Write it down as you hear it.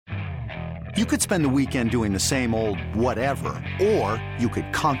You could spend the weekend doing the same old whatever, or you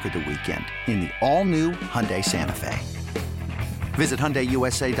could conquer the weekend in the all-new Hyundai Santa Fe. Visit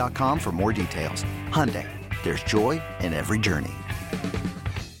HyundaiUSA.com for more details. Hyundai, there's joy in every journey.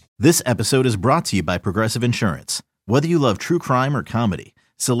 This episode is brought to you by Progressive Insurance. Whether you love true crime or comedy,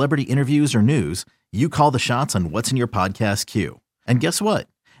 celebrity interviews or news, you call the shots on what's in your podcast queue. And guess what?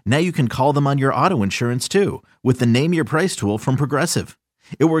 Now you can call them on your auto insurance too with the Name Your Price tool from Progressive.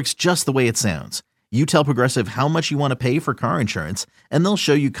 It works just the way it sounds. You tell Progressive how much you want to pay for car insurance, and they'll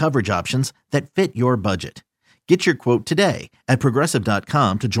show you coverage options that fit your budget. Get your quote today at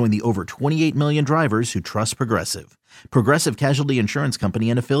Progressive.com to join the over 28 million drivers who trust Progressive. Progressive Casualty Insurance Company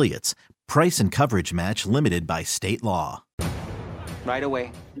and Affiliates. Price and coverage match limited by state law. Right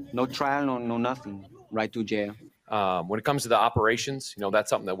away. No trial, no nothing. Right to jail. When it comes to the operations, that's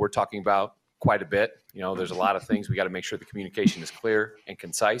something that we're talking about quite a bit. There's a lot of things. We got to make sure the communication is clear and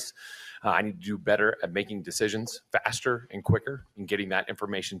concise. I need to do better at making decisions faster and quicker and getting that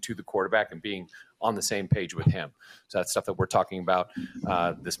information to the quarterback and being on the same page with him. So that's stuff that we're talking about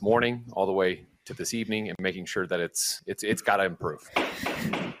this morning all the way to this evening and making sure that it's got to improve.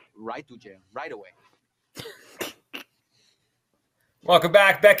 Right to jail. Right away. Welcome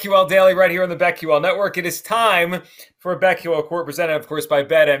back, BetQL Daily, right here on the BetQL Network. It is time for a BetQL Court, presented, of course, by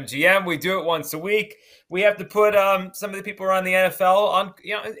BetMGM. We do it once a week. We have to put some of the people around the NFL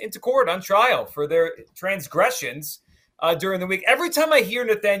into court, on trial for their transgressions during the week. Every time I hear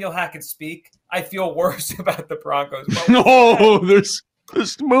Nathaniel Hackett speak, I feel worse about the Broncos. No, there's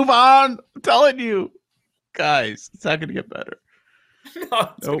move on. I'm telling you, guys, it's not going to get better.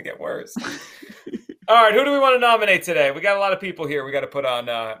 No, it's going to get worse. All right, who do we want to nominate today? We got a lot of people here. We got to put on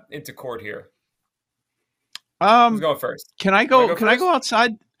into court here. Who's going first? Can I go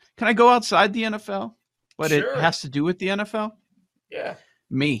outside? Can I go outside the NFL? But sure. It has to do with the NFL? Yeah.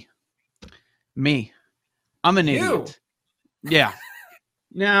 Me. I'm an idiot. Yeah.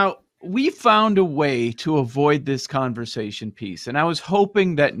 Now, we found a way to avoid this conversation piece, and I was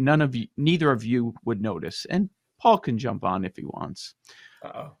hoping that neither of you would notice. And Paul can jump on if he wants.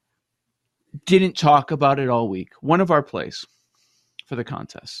 Uh-oh. Didn't talk about it all week. One of our plays for the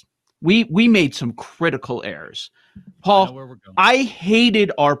contest. We made some critical errors. Paul, I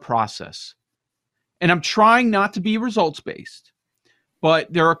hated our process. And I'm trying not to be results-based.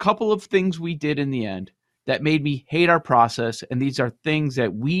 But there are a couple of things we did in the end that made me hate our process. And these are things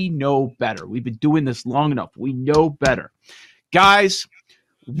that we know better. We've been doing this long enough. We know better. Guys,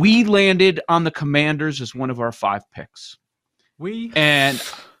 we landed on the Commanders as one of our 5 picks. And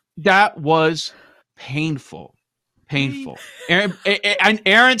that was painful.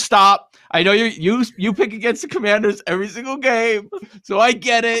 Aaron, stop. I know you pick against the Commanders every single game, so I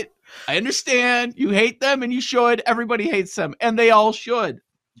get it. I understand. You hate them, and you should. Everybody hates them, and they all should.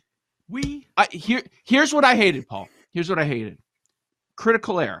 Here's what I hated, Paul. Here's what I hated.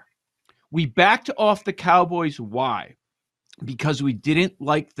 Critical error. We backed off the Cowboys. Why? Because we didn't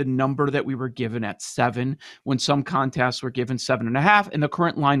like the number that we were given at 7 when some contests were given 7.5 and the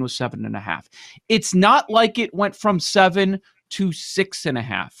current line was 7.5. It's not like it went from 7 to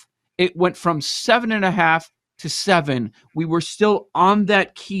 6.5. It went from 7.5 to 7. We were still on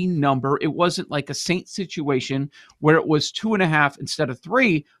that key number. It wasn't like a Saints situation where it was 2.5 instead of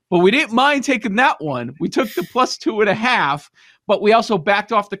 3, but we didn't mind taking that one. We took the plus 2.5, but we also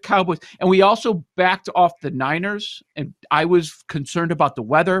backed off the Cowboys, and we also backed off the Niners. And I was concerned about the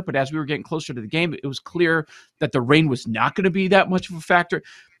weather, but as we were getting closer to the game, it was clear that the rain was not going to be that much of a factor.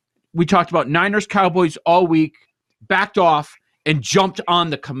 We talked about Niners, Cowboys all week, backed off, and jumped on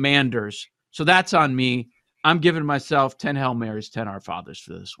the Commanders. So that's on me. I'm giving myself 10 Hail Marys, 10 Our Fathers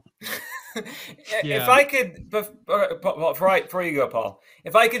for this one. If I could, before you go, Paul,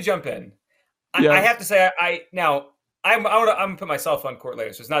 if I could jump in, I have to say, I'm going to put myself on court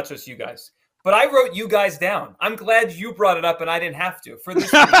later, so it's not just you guys. But I wrote you guys down. I'm glad you brought it up and I didn't have to for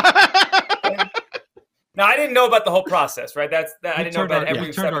this. Now, I didn't know about the whole process, right? I didn't know about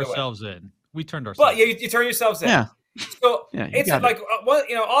every step of the way. We turned ourselves in. Well, yeah, you turn yourselves in. Yeah. So it's like,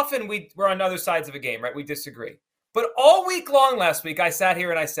 often we're on other sides of a game, right? We disagree. But all week long last week, I sat here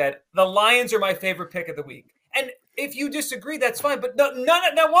and I said, the Lions are my favorite pick of the week. And if you disagree, that's fine. But not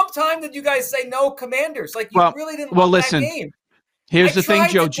one time did you guys say no Commanders. Like, you really didn't like that game. Here's the thing,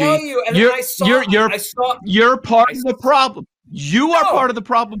 Joe G. You're part of the problem. You are part of the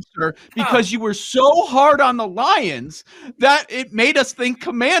problem, sir, because you were so hard on the Lions that it made us think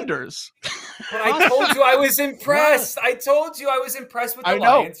Commanders. But I told you I was impressed. I told you I was impressed with the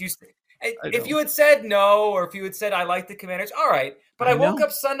Lions. If you had said no, or if you had said I like the Commanders, all right. But I woke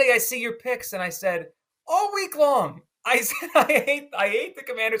up Sunday, I see your picks, and I said, all week long, I said I hate the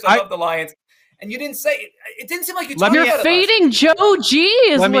Commanders. I love the Lions. And you didn't say it. It didn't seem like you. You're fading Joe G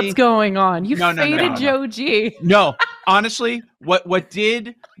is what's going on. You faded Joe G. No, honestly, what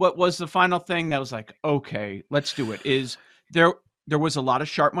was the final thing that was like, okay, let's do it? Is there was a lot of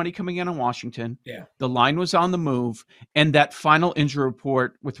sharp money coming in on Washington. Yeah, the line was on the move, and that final injury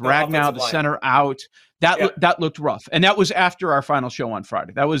report with Ragnow, the center out, that looked rough, and that was after our final show on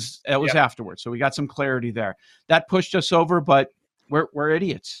Friday. That was afterwards, so we got some clarity there. That pushed us over, but we're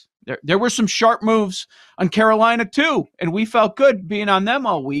idiots. There were some sharp moves on Carolina too, and we felt good being on them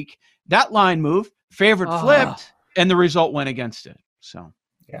all week. That line move, favorite flipped, and the result went against it. So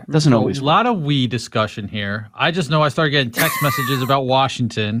it doesn't always. A lot of we discussion here. I just know I started getting text messages about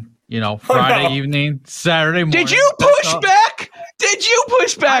Washington. Friday evening, Saturday morning. Did you push back? Did you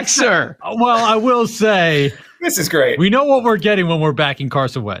push back, sir? Well, I will say this is great. We know what we're getting when we're backing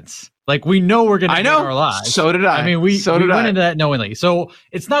Carson Wentz. Like, we know we're going to get our lives. So did I. I mean, we went into that knowingly. So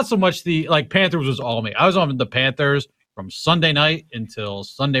it's not so much Panthers was all me. I was on the Panthers from Sunday night until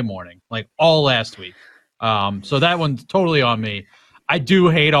Sunday morning, like all last week. So that one's totally on me. I do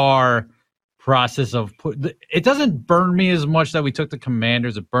hate our process of it doesn't burn me as much that we took the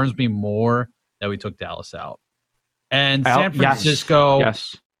Commanders. It burns me more that we took Dallas out. And San Francisco.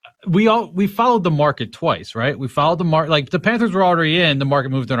 Yes. We followed the market twice, right? We followed the market. Like, the Panthers were already in. The market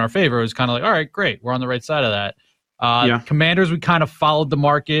moved in our favor. It was kind of like, all right, great. We're on the right side of that. Commanders, we kind of followed the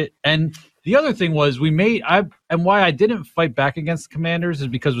market. And the other thing was and why I didn't fight back against the Commanders is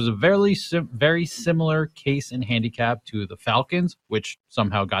because it was a very similar case in handicap to the Falcons, which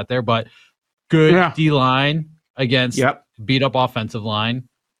somehow got there. But good D-line against beat up offensive line.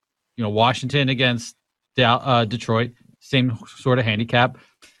 Washington against Detroit, same sort of handicap.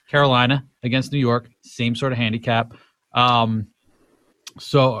 Carolina against New York, same sort of handicap. Or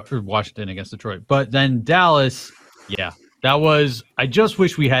Washington against Detroit. But then Dallas, that was, I just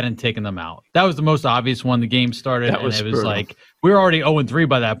wish we hadn't taken them out. That was the most obvious one. The game started, and it was like, we were already 0-3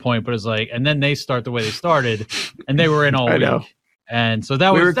 by that point, but it's like, and then they start the way they started, and they were in all week. And so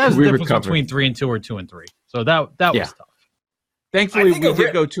that was the difference between 3-2 or 2-3. So that was tough. Thankfully, we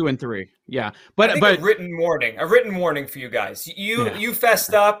did go 2-3. Yeah, but a written warning for you guys. You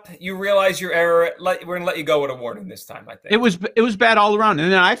fessed up. You realize your error. We're gonna let you go with a warning this time. I think it was bad all around,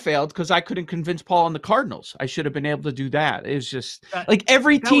 and then I failed because I couldn't convince Paul on the Cardinals. I should have been able to do that. It was just like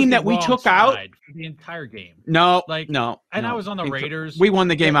every team that we took out for the entire game. No. I was on the Raiders. We won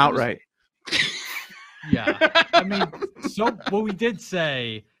the game outright. Yeah, I mean, so what we did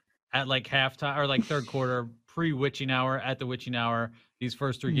say at like halftime or like third quarter. Pre-witching hour, at the witching hour, these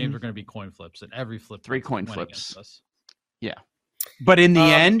first three games are going to be coin flips, and every flip 3 coin flips. Yeah, but in the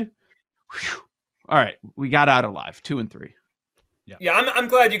end, all right, we got out alive, 2-3. Yeah, I'm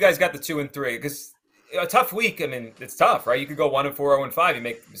glad you guys got the 2-3 because a tough week. I mean, it's tough, right? You could go 1-4, 0-5, you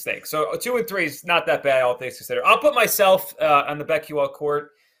make mistakes. So 2-3 is not that bad, all things considered. I'll put myself on the BetQL court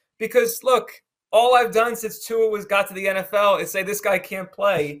because look, all I've done since Tua got to the NFL is say this guy can't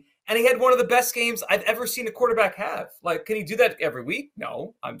play. And he had one of the best games I've ever seen a quarterback have. Like, can he do that every week?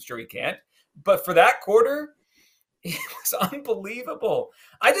 No, I'm sure he can't. But for that quarter, it was unbelievable.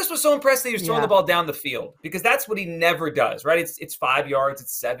 I just was so impressed that he was throwing the ball down the field because that's what he never does, right? It's 5 yards,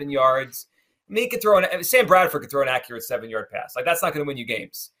 it's 7 yards. I mean, Sam Bradford could throw an accurate 7-yard pass. Like, that's not going to win you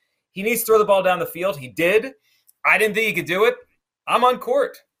games. He needs to throw the ball down the field. He did. I didn't think he could do it. I'm on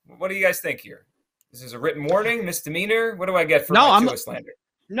court. What do you guys think here? This is a written warning, misdemeanor. What do I get for Tua slander?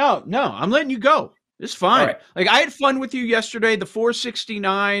 No, I'm letting you go. It's fine. Right. Like, I had fun with you yesterday, the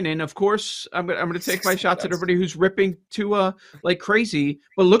 469, and of course, I'm going to take my shots at everybody who's ripping Tua like crazy.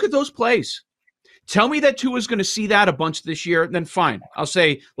 But look at those plays. Tell me that Tua's going to see that a bunch this year, then fine. I'll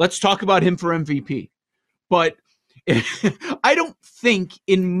say, let's talk about him for MVP. But I don't think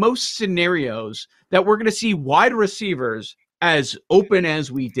in most scenarios that we're going to see wide receivers as open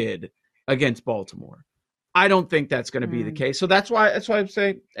as we did against Baltimore. I don't think that's going to be the case. So that's why I'm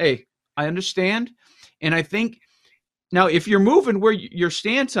saying, hey, I understand. And I think now if you're moving where your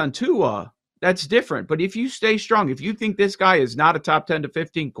stance on Tua, that's different. But if you stay strong, if you think this guy is not a top 10 to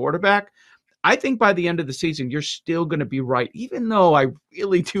 15 quarterback, I think by the end of the season, you're still going to be right, even though I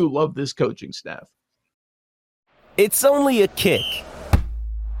really do love this coaching staff. It's only a kick,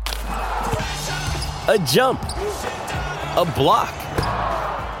 a jump, a block.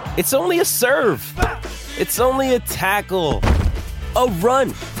 It's only a serve. It's only a tackle, a run.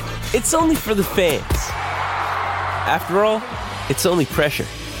 It's only for the fans. After all, it's only pressure.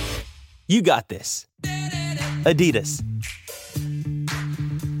 You got this. Adidas.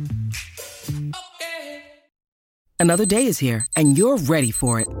 Another day is here, and you're ready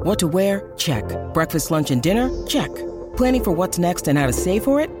for it. What to wear? Check. Breakfast, lunch, and dinner? Check. Planning for what's next and how to save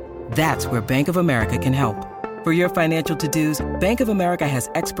for it? That's where Bank of America can help. For your financial to-dos, Bank of America has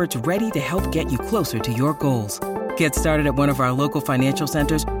experts ready to help get you closer to your goals. Get started at one of our local financial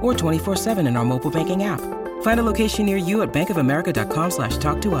centers or 24/7 in our mobile banking app. Find a location near you at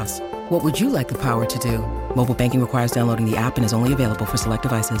bankofamerica.com/talktous. What would you like the power to do? Mobile banking requires downloading the app and is only available for select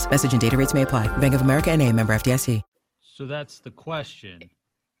devices. Message and data rates may apply. Bank of America N.A., member FDIC. So that's the question.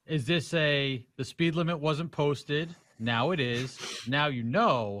 Is this the speed limit wasn't posted? Now it is. Now you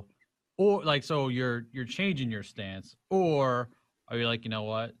know. Or so you're changing your stance, or are you like, you know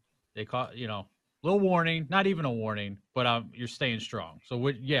what, they caught, little warning, not even a warning, but you're staying strong. So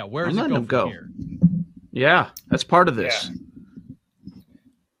where does it go from here? Yeah, that's part of this.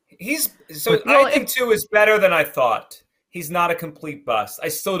 Yeah. I think 2 is better than I thought. He's not a complete bust. I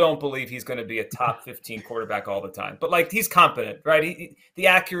still don't believe he's going to be a top 15 quarterback all the time, but he's competent, right? The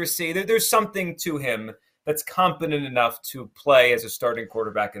accuracy, there's something to him that's competent enough to play as a starting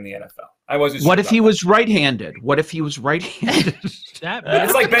quarterback in the NFL. What if he was right-handed? It's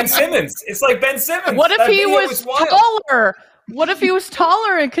like Ben Simmons. What if he was taller? What if he was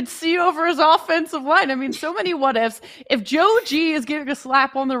taller and could see over his offensive line? I mean, so many what ifs. If Joe G is getting a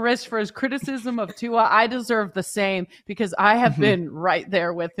slap on the wrist for his criticism of Tua, I deserve the same because I have been right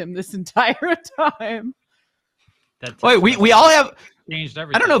there with him this entire time. We all have changed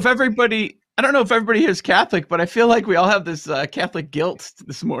everything. I don't know if everybody here is Catholic, but I feel like we all have this Catholic guilt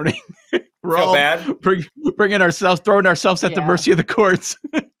this morning. We're all bad. throwing ourselves at the mercy of the courts.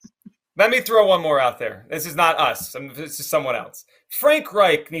 Let me throw one more out there. This is not us. This is someone else. Frank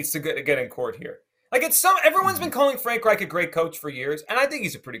Reich needs to get in court here. Everyone's been calling Frank Reich a great coach for years, and I think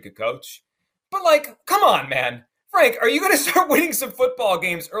he's a pretty good coach. But come on, man. Frank, are you going to start winning some football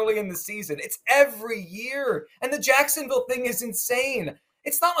games early in the season? It's every year. And the Jacksonville thing is insane.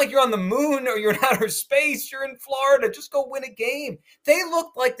 It's not like you're on the moon or you're in outer space. You're in Florida. Just go win a game. They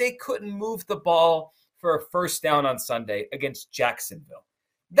looked like they couldn't move the ball for a first down on Sunday against Jacksonville.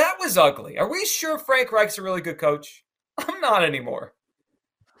 That was ugly. Are we sure Frank Reich's a really good coach? I'm not anymore.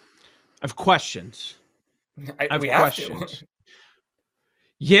 I have questions. We have to.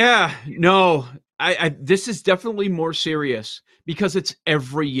 Yeah, no. This is definitely more serious because it's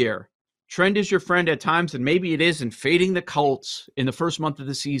every year. Trend is your friend at times, and maybe it is in fading the Colts in the first month of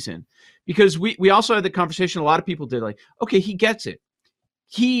the season. Because we also had the conversation, a lot of people did, okay, he gets it.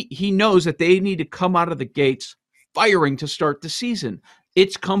 He knows that they need to come out of the gates firing to start the season.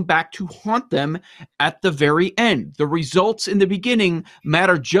 It's come back to haunt them at the very end. The results in the beginning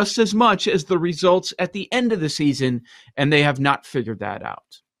matter just as much as the results at the end of the season, and they have not figured that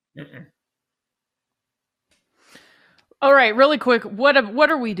out. Mm-mm. All right, really quick, what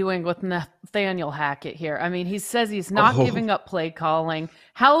are we doing with Nathaniel Hackett here? I mean, he says he's not giving up play calling.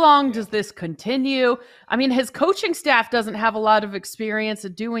 How long does this continue? I mean, his coaching staff doesn't have a lot of experience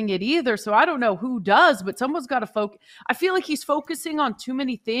at doing it either, so I don't know who does, but someone's got to focus. I feel like he's focusing on too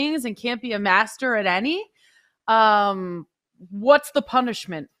many things and can't be a master at any. What's the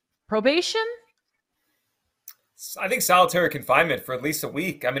punishment? Probation? I think solitary confinement for at least a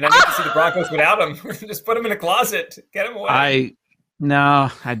week. I mean, I need to see the Broncos without him. Just put him in a closet. Get him away.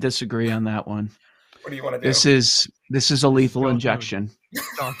 I disagree on that one. What do you want to do? This is a lethal injection.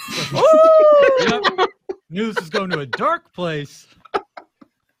 Knew this was going to a dark place.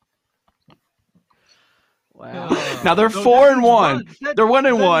 Wow. Now they're 4-1. They're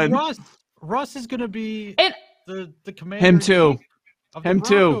 1-1. Russ is going to be the commander. Him too. Him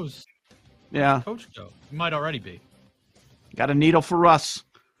too. Yeah. Coach Joe. He might already be. Got a needle for Russ.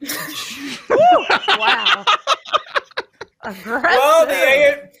 Wow. Aggressive. Well,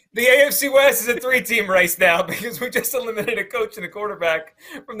 the AFC West is a 3-team race now because we just eliminated a coach and a quarterback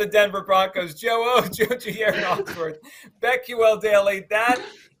from the Denver Broncos. Joe O, Joe G, Aaron Hawksworth, BetQL Daily. That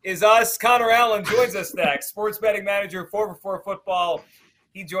is us. Connor Allen joins us next. Sports betting manager, 4for4 Football.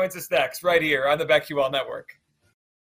 He joins us next right here on the BetQL Network.